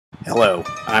Hello,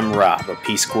 I'm Rob, a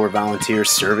Peace Corps volunteer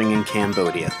serving in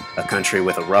Cambodia, a country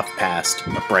with a rough past,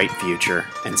 a bright future,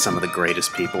 and some of the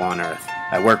greatest people on Earth.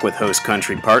 I work with host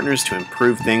country partners to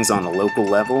improve things on a local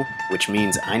level, which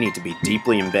means I need to be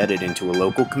deeply embedded into a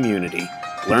local community,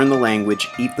 learn the language,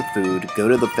 eat the food, go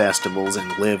to the festivals,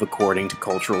 and live according to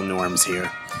cultural norms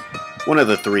here. One of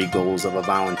the three goals of a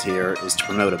volunteer is to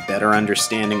promote a better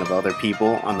understanding of other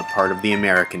people on the part of the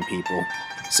American people.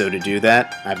 So to do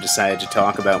that, I've decided to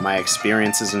talk about my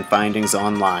experiences and findings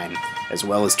online, as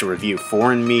well as to review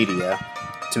foreign media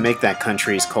to make that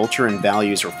country's culture and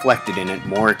values reflected in it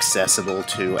more accessible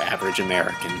to average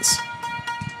Americans.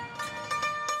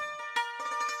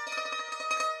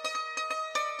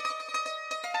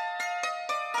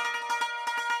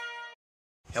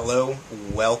 Hello,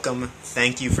 welcome,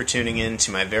 thank you for tuning in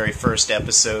to my very first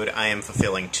episode. I am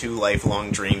fulfilling two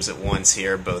lifelong dreams at once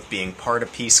here, both being part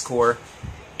of Peace Corps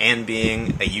and being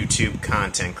a YouTube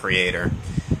content creator.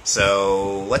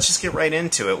 So let's just get right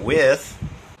into it with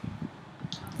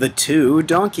The Two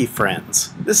Donkey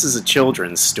Friends. This is a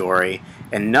children's story,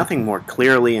 and nothing more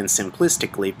clearly and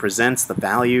simplistically presents the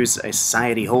values a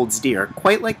society holds dear,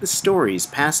 quite like the stories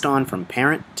passed on from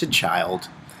parent to child.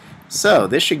 So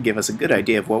this should give us a good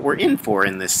idea of what we're in for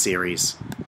in this series.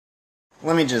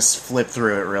 Let me just flip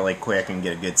through it really quick and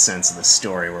get a good sense of the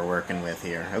story we're working with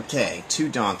here. Okay, two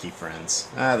donkey friends.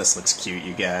 This looks cute,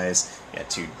 you guys. Got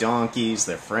two donkeys,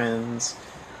 they're friends.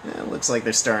 It looks like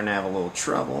they're starting to have a little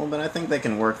trouble, but I think they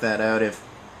can work that out if...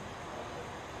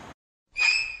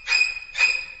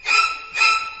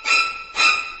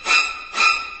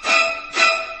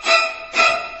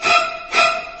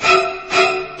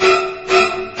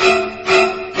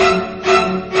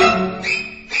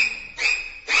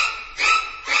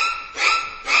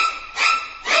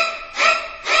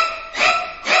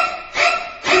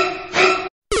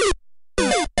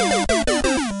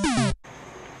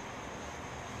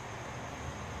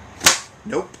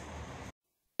 Nope.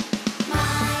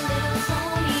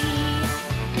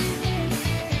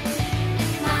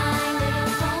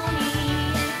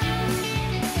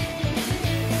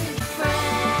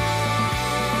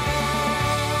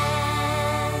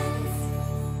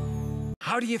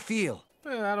 How do you feel?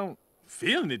 Well, I don't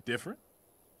feel any different.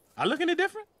 I look any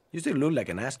different? You still look like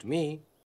an ass to me.